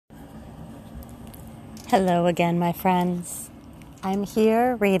Hello again, my friends. I'm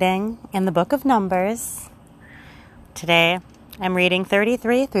here reading in the book of Numbers. Today, I'm reading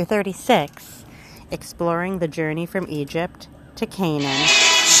 33 through 36, exploring the journey from Egypt to Canaan.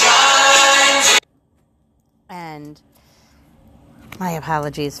 And my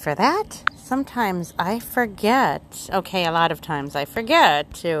apologies for that. Sometimes I forget. Okay, a lot of times I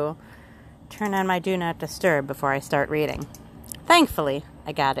forget to turn on my Do Not Disturb before I start reading. Thankfully,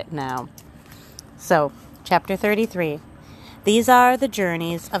 I got it now. So, chapter 33. These are the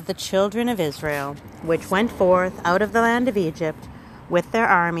journeys of the children of Israel, which went forth out of the land of Egypt with their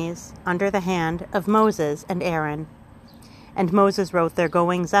armies under the hand of Moses and Aaron. And Moses wrote their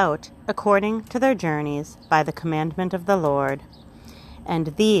goings out according to their journeys by the commandment of the Lord.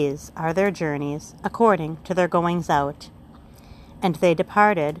 And these are their journeys according to their goings out. And they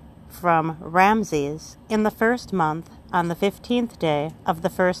departed from Ramses in the first month on the 15th day of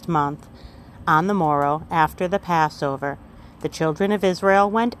the first month. On the morrow after the Passover, the children of Israel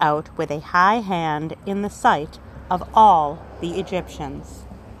went out with a high hand in the sight of all the Egyptians.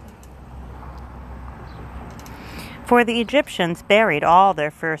 For the Egyptians buried all their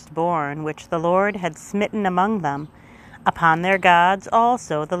firstborn, which the Lord had smitten among them. Upon their gods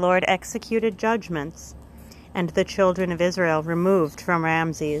also the Lord executed judgments. And the children of Israel removed from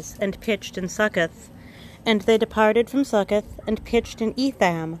Ramses, and pitched in Succoth. And they departed from Succoth, and pitched in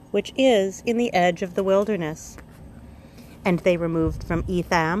Etham, which is in the edge of the wilderness. And they removed from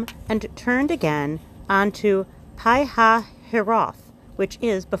Etham, and turned again unto Pi-hahiroth, which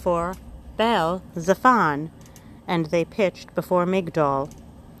is before Baal-zephon, and they pitched before Migdol.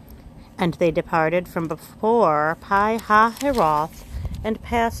 And they departed from before Pi-hahiroth, and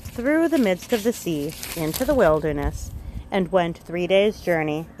passed through the midst of the sea into the wilderness, and went 3 days'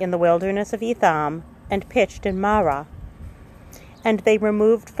 journey in the wilderness of Etham, and pitched in Marah. And they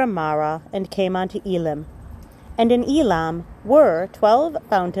removed from Marah, and came unto Elim. And in Elam were 12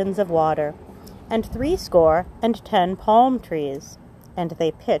 fountains of water, and 70 palm trees, and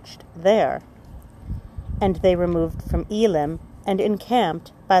they pitched there. And they removed from Elim, and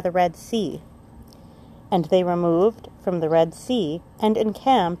encamped by the Red Sea. And they removed from the Red Sea, and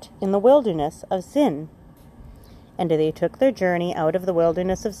encamped in the wilderness of Zin. And they took their journey out of the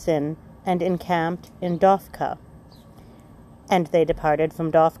wilderness of Zin, and encamped in Dophkah. And they departed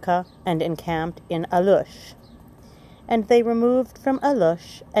from Dophkah, and encamped in Alush. And they removed from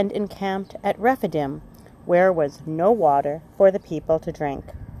Alush, and encamped at Rephidim, where was no water for the people to drink.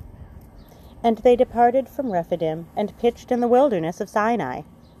 And they departed from Rephidim, and pitched in the wilderness of Sinai.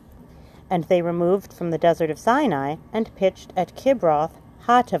 And they removed from the desert of Sinai, and pitched at Kibroth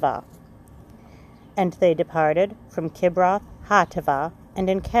Hattaavah. And they departed from Kibroth Hattaavah, and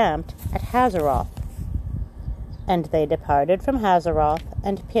encamped at Hazeroth. And they departed from Hazeroth,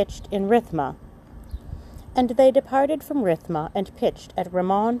 and pitched in Rithmah. And they departed from Rithmah, and pitched at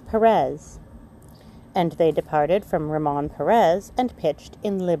Ramon Perez. And they departed from Ramon Perez, and pitched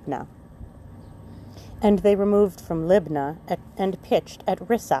in Libnah. And they removed from Libnah, and pitched at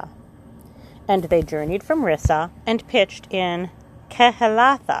Rissah. And they journeyed from Rissah, and pitched in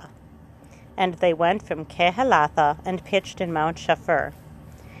Kehelatha. And they went from Kehelatha, and pitched in Mount Shapher.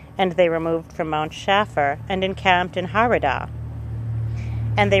 And they removed from Mount Shapher, and encamped in Haradah.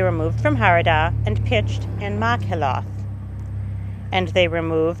 And they removed from Haradah, and pitched in Makheloth. And they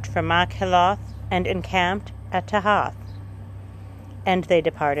removed from Makheloth, and encamped at Tahath. And they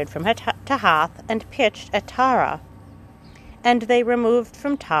departed from Tahath, and pitched at Tara. And they removed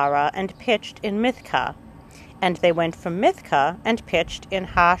from Tara, and pitched in Mithkah. And they went from Mithkah, and pitched in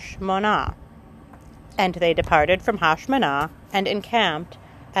Hashmonah. And they departed from Hashmonah, and encamped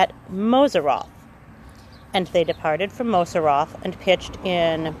at Moseroth. And they departed from Moseroth, and pitched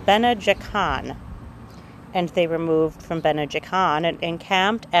in Bene-Jacan. And they removed from Bene-Jacan, and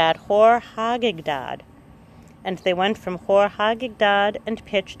encamped at Hor-Haggidgad. And they went from Hor-Haggidgad, and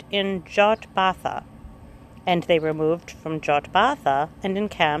pitched in Jotbatha. And they removed from Jotbatha, and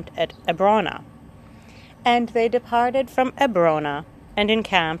encamped at Ebrona. And they departed from Ebrona, and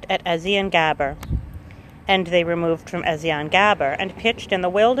encamped at Ezion-Gaber. And they removed from Ezion-Gaber, and pitched in the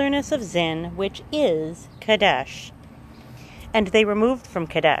wilderness of Zin, which is Kadesh. And they removed from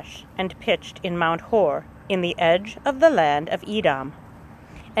Kadesh, and pitched in Mount Hor, in the edge of the land of Edom.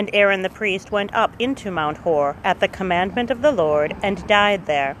 And Aaron the priest went up into Mount Hor at the commandment of the Lord, and died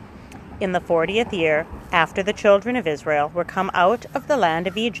there, in the 40th year after the children of Israel were come out of the land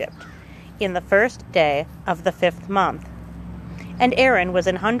of Egypt, in the first day of the 5th month. And Aaron was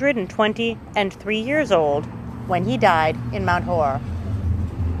 123 years old when he died in Mount Hor.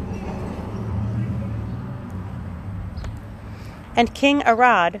 And King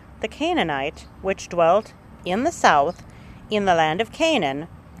Arad the Canaanite, which dwelt in the south, in the land of Canaan,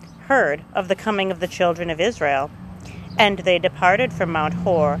 heard of the coming of the children of Israel. And they departed from Mount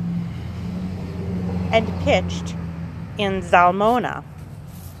Hor, and pitched in Zalmonah.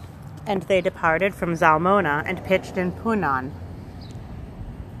 And they departed from Zalmonah, and pitched in Punon.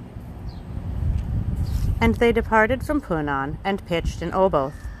 And they departed from Punon, and pitched in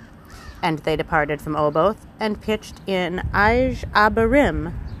Oboth. And they departed from Oboth, and pitched in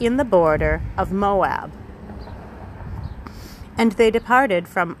Abarim, in the border of Moab. And they departed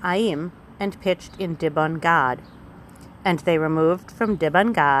from Aim, and pitched in Dibon-Gad. And they removed from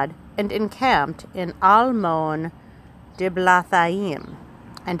Dibon-Gad, and encamped in Almon-Diblathaim.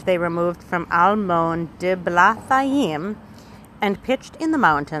 And they removed from Almon-Diblathaim, and pitched in the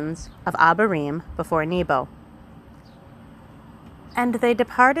mountains of Abarim before Nebo. And they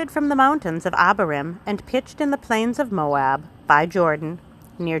departed from the mountains of Abarim, and pitched in the plains of Moab, by Jordan,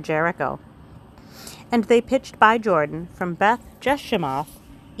 near Jericho. And they pitched by Jordan from Beth Jeshimoth,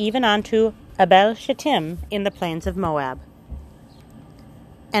 even unto Abel Shittim, in the plains of Moab.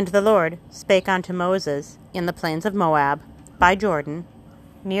 And the Lord spake unto Moses in the plains of Moab, by Jordan,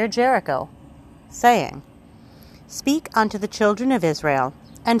 near Jericho, saying, Speak unto the children of Israel,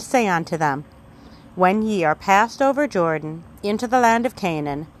 and say unto them, When ye are passed over Jordan into the land of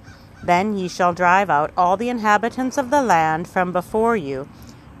Canaan, then ye shall drive out all the inhabitants of the land from before you,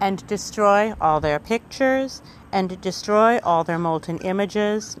 and destroy all their pictures, and destroy all their molten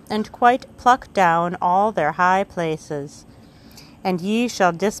images, and quite pluck down all their high places. And ye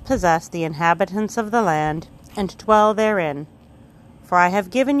shall dispossess the inhabitants of the land, and dwell therein. For I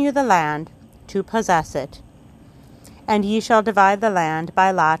have given you the land to possess it. And ye shall divide the land by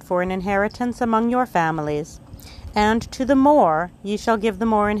lot for an inheritance among your families. And to the more ye shall give the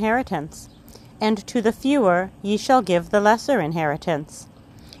more inheritance, and to the fewer ye shall give the lesser inheritance.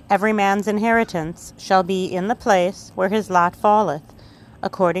 Every man's inheritance shall be in the place where his lot falleth,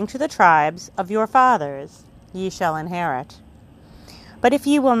 according to the tribes of your fathers ye shall inherit. But if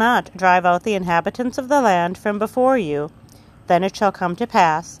ye will not drive out the inhabitants of the land from before you, then it shall come to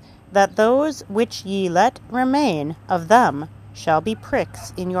pass that those which ye let remain of them shall be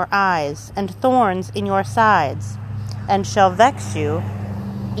pricks in your eyes, and thorns in your sides, and shall vex you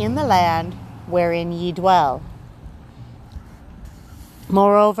in the land wherein ye dwell.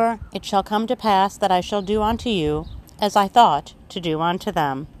 Moreover, it shall come to pass that I shall do unto you as I thought to do unto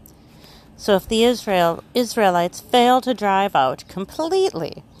them. So if the Israelites fail to drive out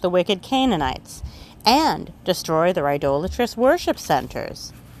completely the wicked Canaanites and destroy their idolatrous worship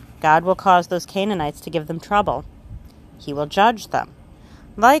centers, God will cause those Canaanites to give them trouble. He will judge them.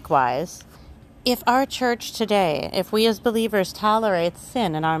 Likewise, if our church today, if we as believers tolerate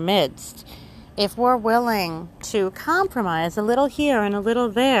sin in our midst, if we're willing to compromise a little here and a little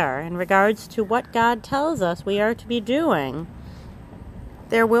there in regards to what God tells us we are to be doing,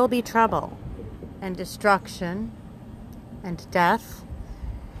 there will be trouble and destruction and death.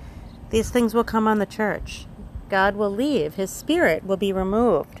 These things will come on the church. God will leave. His Spirit will be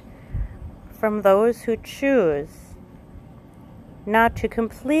removed from those who choose not to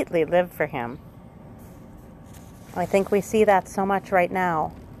completely live for Him. I think we see that so much right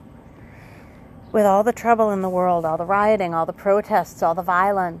now. With all the trouble in the world, all the rioting, all the protests, all the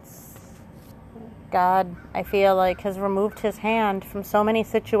violence, God, I feel like, has removed His hand from so many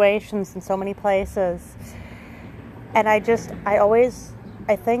situations and so many places. And I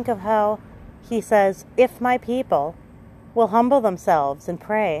think of how He says, if my people will humble themselves and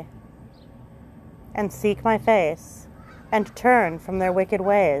pray and seek my face and turn from their wicked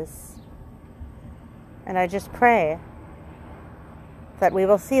ways. And I just pray that we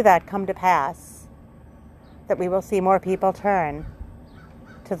will see that come to pass, that we will see more people turn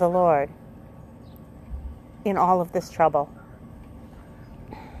to the Lord in all of this trouble.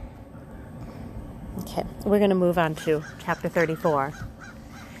 Okay, we're going to move on to chapter 34.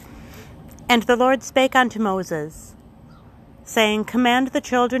 And the Lord spake unto Moses, saying, Command the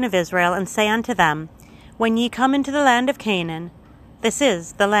children of Israel, and say unto them, When ye come into the land of Canaan, this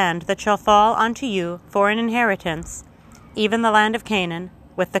is the land that shall fall unto you for an inheritance, even the land of Canaan,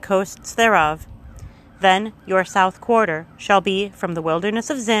 with the coasts thereof. Then your south quarter shall be from the wilderness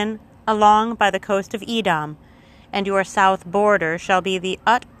of Zin, along by the coast of Edom, and your south border shall be the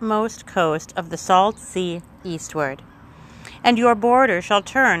utmost coast of the salt sea eastward. And your border shall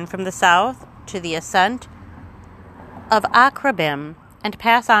turn from the south to the ascent of Akrabim, and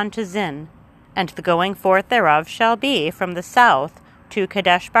pass on to Zin, and the going forth thereof shall be from the south to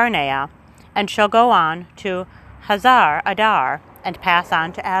Kadesh Barnea, and shall go on to Hazar Adar, and pass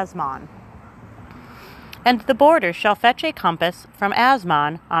on to Asmon. And the border shall fetch a compass from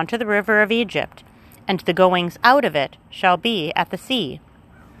Asmon unto the river of Egypt, and the goings out of it shall be at the sea.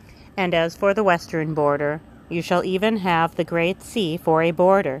 And as for the western border, you shall even have the great sea for a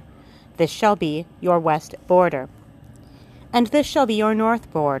border. This shall be your west border. And this shall be your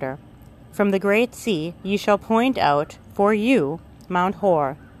north border. From the great sea ye shall point out for you Mount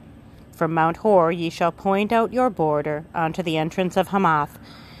Hor. From Mount Hor ye shall point out your border unto the entrance of Hamath,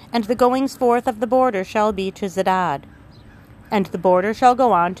 and the goings forth of the border shall be to Zedad. And the border shall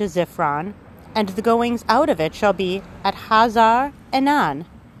go on to Ziphron, and the goings out of it shall be at Hazar Enan.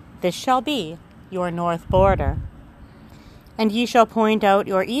 This shall be your north border. And ye shall point out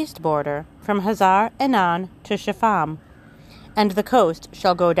your east border from Hazar Enan to Shepham. And the coast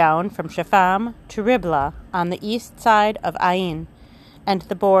shall go down from Shepham to Riblah on the east side of Ain. And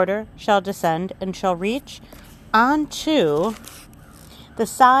the border shall descend and shall reach unto the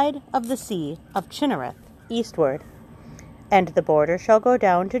side of the sea of Chinnereth eastward. And the border shall go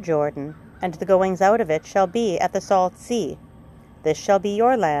down to Jordan, and the goings out of it shall be at the salt sea. This shall be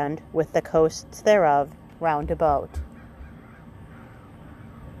your land, with the coasts thereof round about.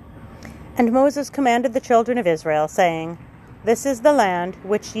 And Moses commanded the children of Israel, saying, This is the land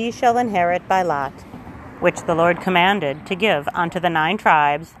which ye shall inherit by lot, which the Lord commanded to give unto the 9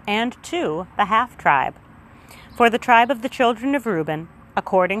 tribes, and to the half-tribe. For the tribe of the children of Reuben,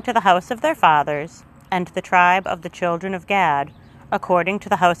 according to the house of their fathers, and the tribe of the children of Gad, according to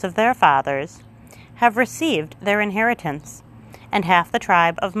the house of their fathers, have received their inheritance, and half the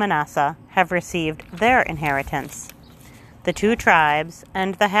tribe of Manasseh have received their inheritance. The 2 tribes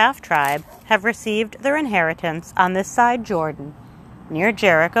and the half-tribe have received their inheritance on this side Jordan, near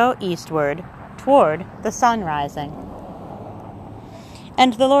Jericho eastward, toward the sun rising.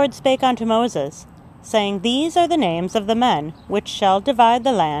 And the Lord spake unto Moses, saying, These are the names of the men which shall divide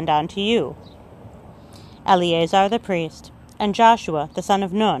the land unto you: Eleazar the priest, and Joshua the son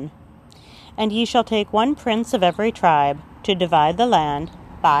of Nun. And ye shall take 1 prince of every tribe, to divide the land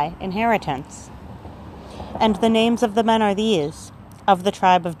by inheritance. And the names of the men are these: of the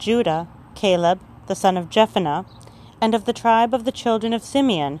tribe of Judah, Caleb the son of Jephunneh; and of the tribe of the children of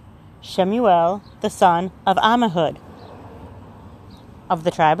Simeon, Shemuel the son of Ammihud; of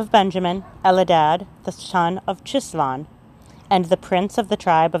the tribe of Benjamin, Eladad the son of Chislon; and the prince of the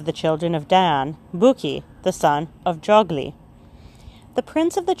tribe of the children of Dan, Buki the son of Jogli; the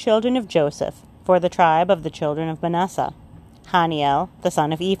prince of the children of Joseph, for the tribe of the children of Manasseh, Haniel the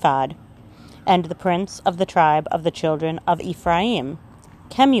son of Ephod; and the prince of the tribe of the children of Ephraim,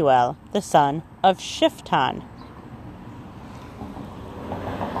 Kemuel the son of Shiftan;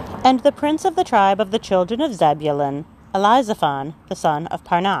 and the prince of the tribe of the children of Zebulun, Elizaphan the son of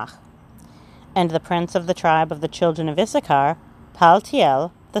Parnach; and the prince of the tribe of the children of Issachar,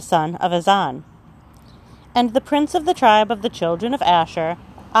 Paltiel the son of Azan; and the prince of the tribe of the children of Asher,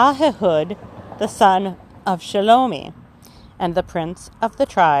 Ahihud the son of Shelomi; and the prince of the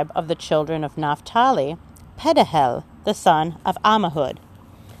tribe of the children of Naphtali, Pedahel the son of Ammihud.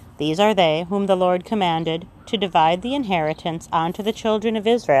 These are they whom the Lord commanded to divide the inheritance unto the children of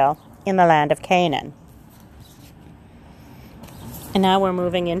Israel in the land of Canaan. And now we're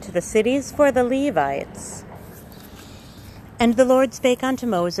moving into the cities for the Levites. And the Lord spake unto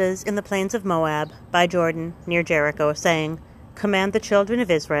Moses in the plains of Moab, by Jordan, near Jericho, saying, Command the children of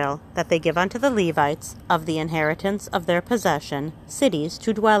Israel that they give unto the Levites of the inheritance of their possession cities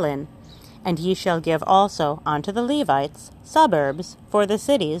to dwell in. And ye shall give also unto the Levites suburbs for the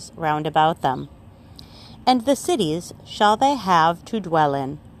cities round about them. And the cities shall they have to dwell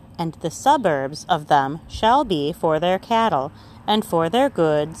in, and the suburbs of them shall be for their cattle, and for their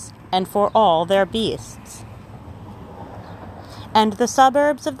goods, and for all their beasts. And the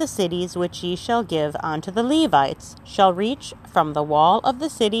suburbs of the cities which ye shall give unto the Levites shall reach from the wall of the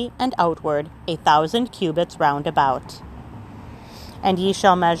city and outward 1,000 cubits round about. And ye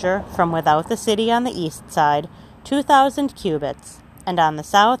shall measure from without the city on the east side 2,000 cubits, and on the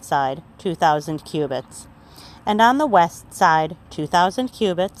south side 2,000 cubits, and on the west side 2,000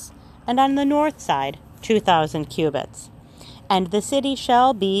 cubits, and on the north side 2,000 cubits. And the city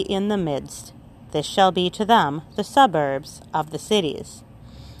shall be in the midst. This shall be to them the suburbs of the cities.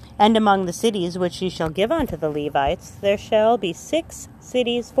 And among the cities which ye shall give unto the Levites, there shall be 6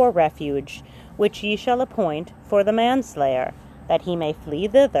 cities for refuge, which ye shall appoint for the manslayer, that he may flee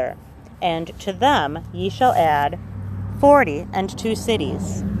thither. And to them ye shall add 42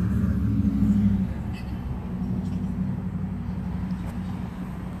 cities.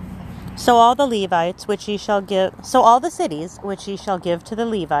 So all the cities which ye shall give to the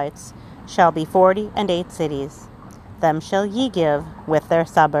Levites shall be 48 cities. Them shall ye give with their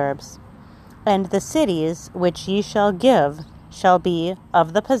suburbs. And the cities which ye shall give shall be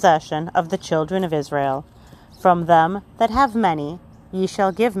of the possession of the children of Israel. From them that have many ye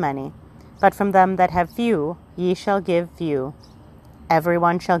shall give many, but from them that have few ye shall give few. Every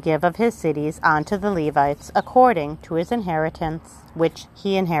one shall give of his cities unto the Levites according to his inheritance which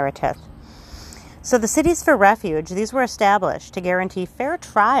he inheriteth. So the cities for refuge, these were established to guarantee fair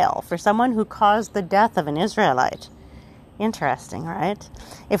trial for someone who caused the death of an Israelite. Interesting, right?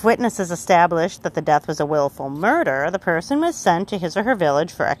 If witnesses established that the death was a willful murder, the person was sent to his or her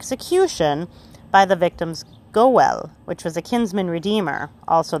village for execution by the victim's goel, which was a kinsman redeemer,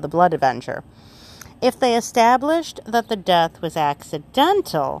 also the blood avenger. If they established that the death was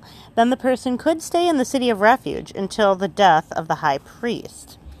accidental, then the person could stay in the city of refuge until the death of the high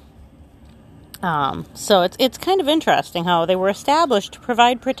priest. So it's kind of interesting how they were established to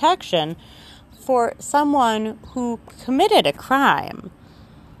provide protection for someone who committed a crime.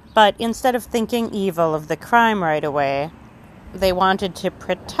 But instead of thinking evil of the crime right away, they wanted to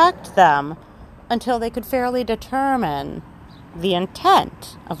protect them until they could fairly determine the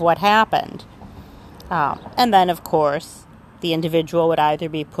intent of what happened. And then, of course, the individual would either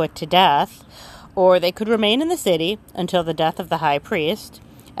be put to death, or they could remain in the city until the death of the high priest,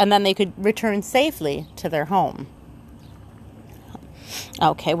 and then they could return safely to their home.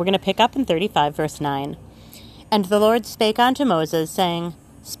 Okay, we're going to pick up in 35, verse 9. And the Lord spake unto Moses, saying,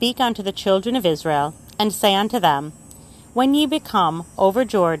 Speak unto the children of Israel, and say unto them, When ye be come over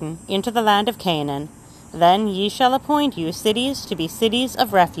Jordan into the land of Canaan, then ye shall appoint you cities to be cities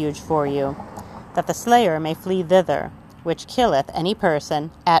of refuge for you, that the slayer may flee thither, which killeth any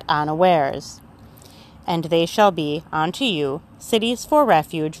person at unawares. And they shall be unto you cities for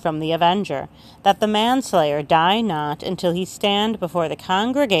refuge from the avenger, that the manslayer die not until he stand before the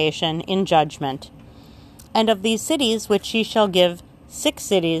congregation in judgment. And of these cities which ye shall give, 6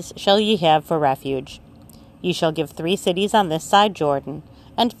 cities shall ye have for refuge. Ye shall give 3 cities on this side Jordan,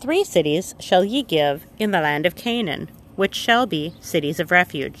 and 3 cities shall ye give in the land of Canaan, which shall be cities of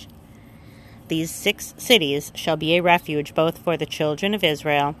refuge. These 6 cities shall be a refuge both for the children of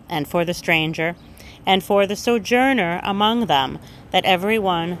Israel, and for the stranger, and for the sojourner among them, that every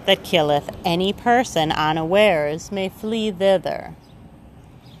one that killeth any person unawares may flee thither.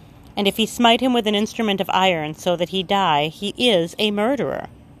 And if he smite him with an instrument of iron, so that he die, he is a murderer.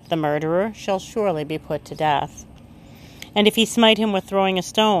 The murderer shall surely be put to death. And if he smite him with throwing a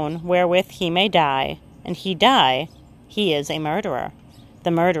stone, wherewith he may die, and he die, he is a murderer.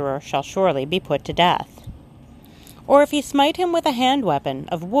 The murderer shall surely be put to death. Or if he smite him with a hand weapon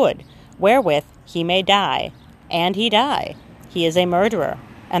of wood, wherewith he may die, and he die, he is a murderer,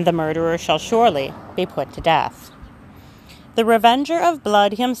 and the murderer shall surely be put to death. The revenger of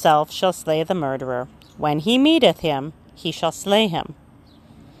blood himself shall slay the murderer. When he meeteth him, he shall slay him.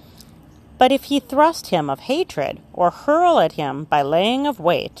 But if he thrust him of hatred, or hurl at him by laying of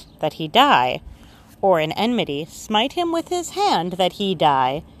weight, that he die, or in enmity smite him with his hand that he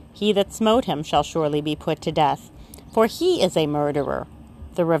die, he that smote him shall surely be put to death, for he is a murderer.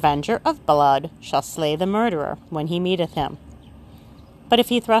 The revenger of blood shall slay the murderer when he meeteth him. But if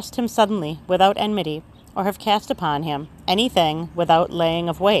he thrust him suddenly, without enmity, or have cast upon him anything without laying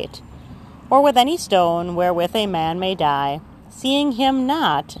of weight, or with any stone wherewith a man may die, seeing him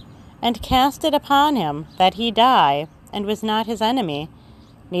not, and cast it upon him that he die, and was not his enemy,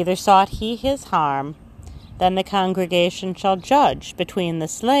 neither sought he his harm, then the congregation shall judge between the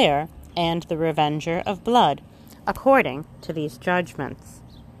slayer and the revenger of blood, according to these judgments.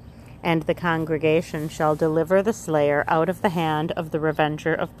 And the congregation shall deliver the slayer out of the hand of the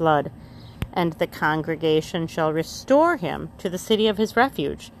revenger of blood, and the congregation shall restore him to the city of his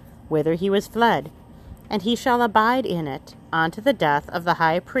refuge, whither he was fled, and he shall abide in it unto the death of the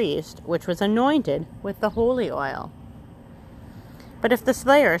high priest, which was anointed with the holy oil. But if the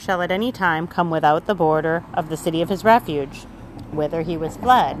slayer shall at any time come without the border of the city of his refuge, whither he was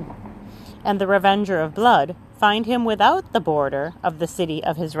fled, and the revenger of blood find him without the border of the city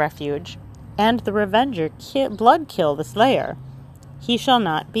of his refuge, and the revenger blood kill the slayer, he shall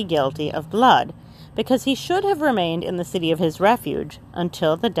not be guilty of blood, because he should have remained in the city of his refuge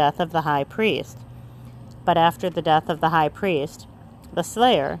until the death of the high priest. But after the death of the high priest, the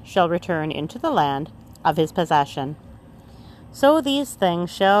slayer shall return into the land of his possession. So these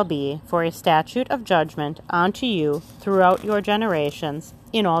things shall be for a statute of judgment unto you throughout your generations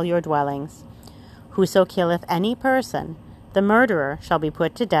in all your dwellings. Whoso killeth any person, the murderer shall be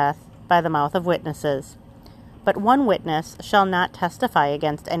put to death by the mouth of witnesses. But one witness shall not testify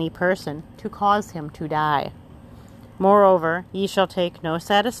against any person to cause him to die. Moreover, ye shall take no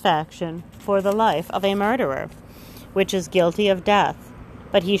satisfaction for the life of a murderer, which is guilty of death,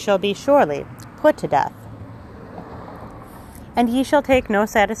 but he shall be surely put to death. And ye shall take no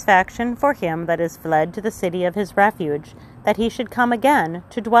satisfaction for him that is fled to the city of his refuge, that he should come again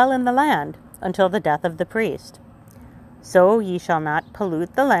to dwell in the land until the death of the priest. So ye shall not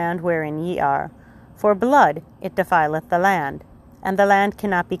pollute the land wherein ye are, for blood it defileth the land, and the land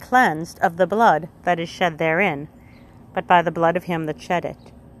cannot be cleansed of the blood that is shed therein, but by the blood of him that shed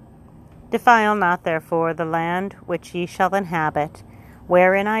it. Defile not therefore the land which ye shall inhabit,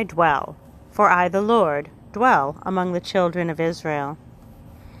 wherein I dwell, for I the Lord dwell among the children of Israel.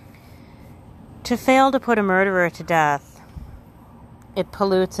 To fail to put a murderer to death, it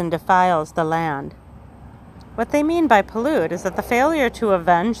pollutes and defiles the land. What they mean by pollute is that the failure to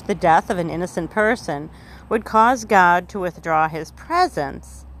avenge the death of an innocent person would cause God to withdraw his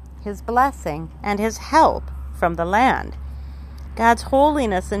presence, his blessing, and his help from the land. God's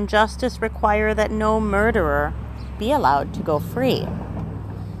holiness and justice require that no murderer be allowed to go free.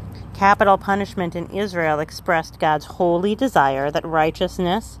 Capital punishment in Israel expressed God's holy desire that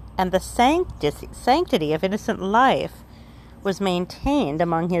righteousness and the sanctity of innocent life was maintained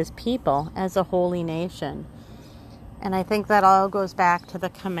among his people as a holy nation. And I think that all goes back to the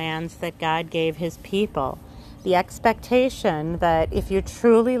commands that God gave his people. The expectation that if you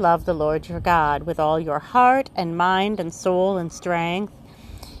truly love the Lord your God with all your heart and mind and soul and strength,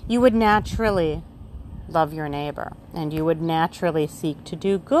 you would naturally love your neighbor, and you would naturally seek to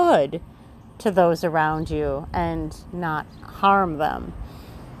do good to those around you and not harm them.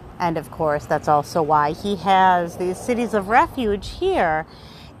 And of course, that's also why he has these cities of refuge here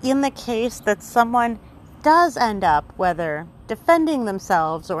in the case that someone does end up, whether defending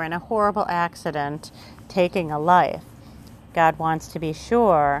themselves or in a horrible accident, taking a life. God wants to be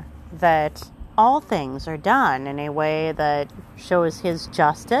sure that all things are done in a way that shows his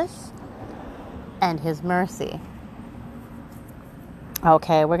justice and his mercy.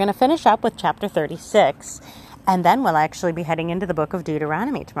 Okay, we're going to finish up with chapter 36, and then we'll actually be heading into the book of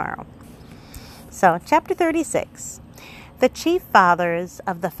Deuteronomy tomorrow. So, chapter 36. The chief fathers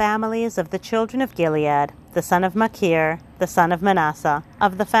of the families of the children of Gilead, the son of Machir, the son of Manasseh,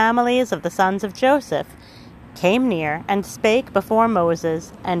 of the families of the sons of Joseph, came near and spake before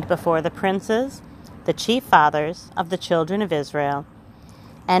Moses and before the princes, the chief fathers of the children of Israel.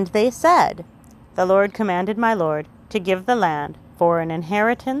 And they said, The Lord commanded my Lord to give the land for an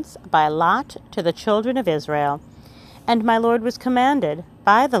inheritance by lot to the children of Israel. And my Lord was commanded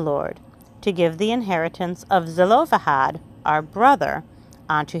by the Lord to give the inheritance of Zelophehad, our brother,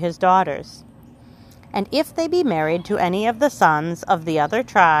 unto his daughters. And if they be married to any of the sons of the other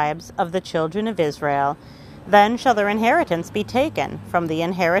tribes of the children of Israel, then shall their inheritance be taken from the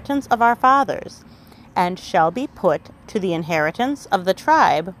inheritance of our fathers, and shall be put to the inheritance of the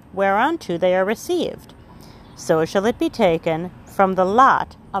tribe whereunto they are received. So shall it be taken from the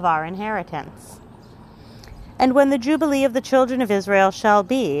lot of our inheritance. And when the Jubilee of the children of Israel shall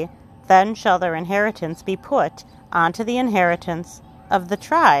be, then shall their inheritance be put unto the inheritance of the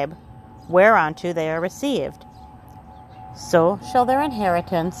tribe whereunto they are received. So shall their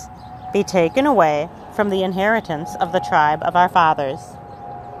inheritance be taken away from the inheritance of the tribe of our fathers.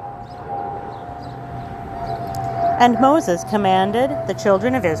 And Moses commanded the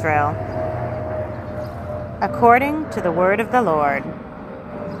children of Israel, according to the word of the Lord.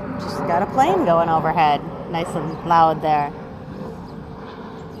 Just got a plane going overhead, nice and loud there.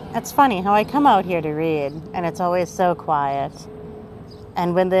 It's funny how I come out here to read, and it's always so quiet.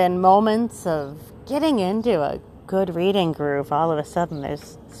 And within moments of getting into a good reading groove, all of a sudden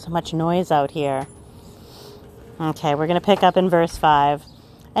there's so much noise out here. Okay, we're going to pick up in verse 5.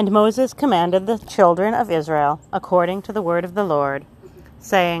 And Moses commanded the children of Israel according to the word of the Lord,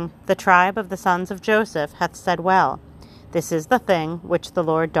 saying, The tribe of the sons of Joseph hath said well, This is the thing which the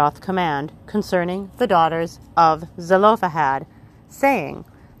Lord doth command concerning the daughters of Zelophehad, saying,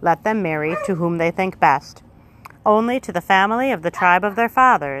 Let them marry to whom they think best. Only to the family of the tribe of their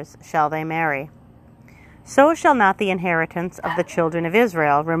fathers shall they marry. So shall not the inheritance of the children of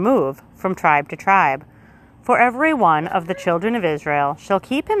Israel remove from tribe to tribe. For every one of the children of Israel shall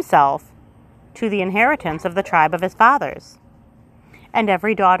keep himself to the inheritance of the tribe of his fathers. And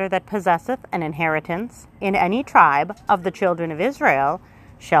every daughter that possesseth an inheritance in any tribe of the children of Israel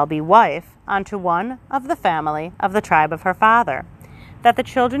shall be wife unto one of the family of the tribe of her father, that the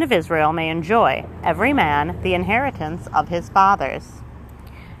children of Israel may enjoy, every man, the inheritance of his fathers.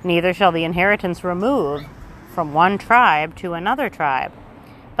 Neither shall the inheritance remove from one tribe to another tribe,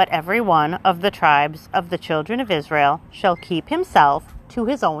 but every one of the tribes of the children of Israel shall keep himself to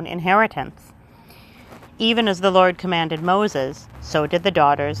his own inheritance. Even as the Lord commanded Moses, so did the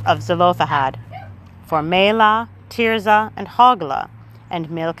daughters of Zelophehad. For Mahlah, Tirzah, and Hoglah, And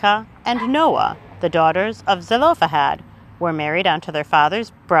Milcah and Noah, the daughters of Zelophehad, were married unto their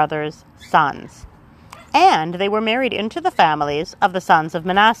father's brothers' sons. And they were married into the families of the sons of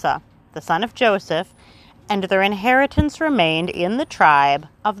Manasseh, the son of Joseph, and their inheritance remained in the tribe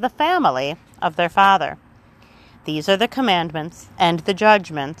of the family of their father. These are the commandments and the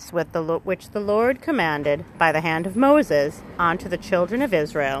judgments which the Lord commanded by the hand of Moses unto the children of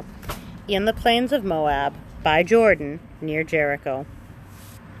Israel in the plains of Moab by Jordan near Jericho.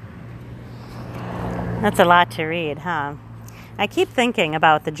 That's a lot to read, huh? I keep thinking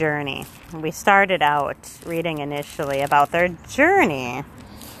about the journey. We started out reading initially about their journey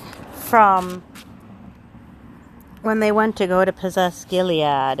from when they went to go to possess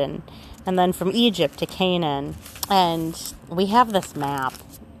Gilead and then from Egypt to Canaan. And we have this map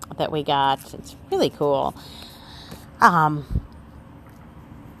that we got. It's really cool. But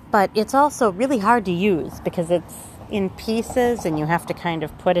it's also really hard to use because it's in pieces and you have to kind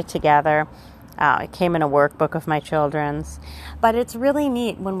of put it together. It came in a workbook of my children's. But it's really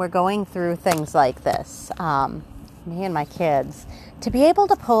neat when we're going through things like this, me and my kids, to be able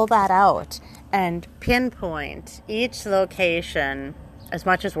to pull that out and pinpoint each location as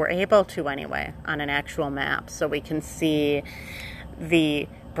much as we're able to anyway on an actual map, so we can see the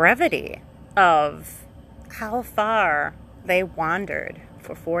brevity of how far they wandered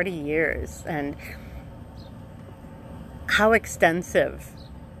for 40 years and how extensive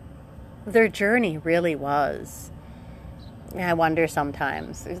their journey really was. I wonder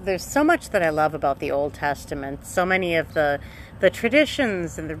sometimes. There's so much that I love about the Old Testament. So many of the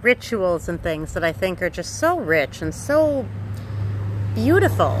traditions and the rituals and things that I think are just so rich and so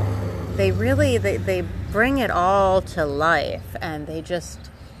beautiful. They really, they bring it all to life. And it's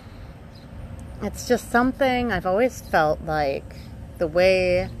just something I've always felt like the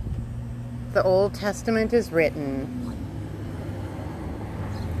way the Old Testament is written,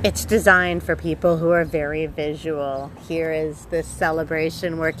 it's designed for people who are very visual. Here is this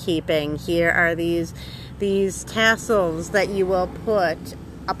celebration we're keeping. Here are these tassels that you will put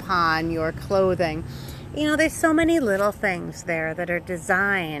upon your clothing. You know, there's so many little things there that are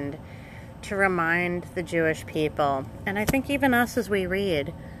designed to remind the Jewish people, and I think even us as we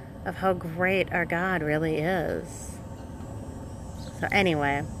read, of how great our God really is. So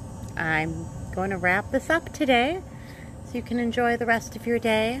anyway, I'm going to wrap this up today, so you can enjoy the rest of your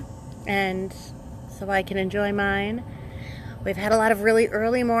day, and so I can enjoy mine. We've had a lot of really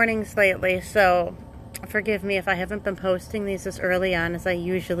early mornings lately, so forgive me if I haven't been posting these as early on as I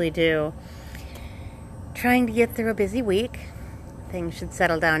usually do. Trying to get through a busy week. Things should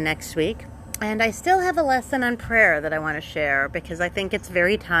settle down next week. And I still have a lesson on prayer that I want to share because I think it's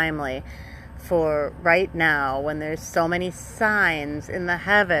very timely for right now when there's so many signs in the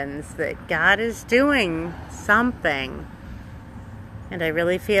heavens that God is doing something. And I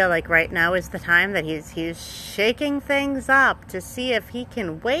really feel like right now is the time that he's shaking things up to see if he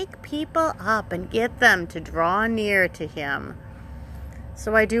can wake people up and get them to draw near to him.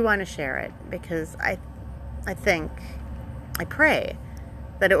 So I do want to share it because I pray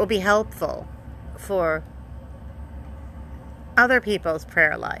that it will be helpful for other people's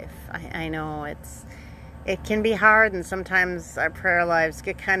prayer life. I know it can be hard, and sometimes our prayer lives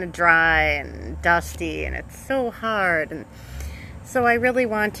get kind of dry and dusty, and it's so hard. And so I really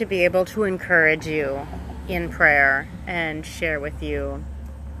want to be able to encourage you in prayer and share with you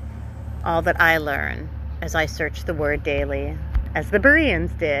all that I learn as I search the Word daily, as the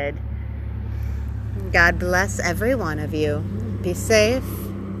Bereans did. God bless every one of you. Be safe,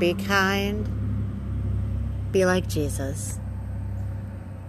 be kind, be like Jesus.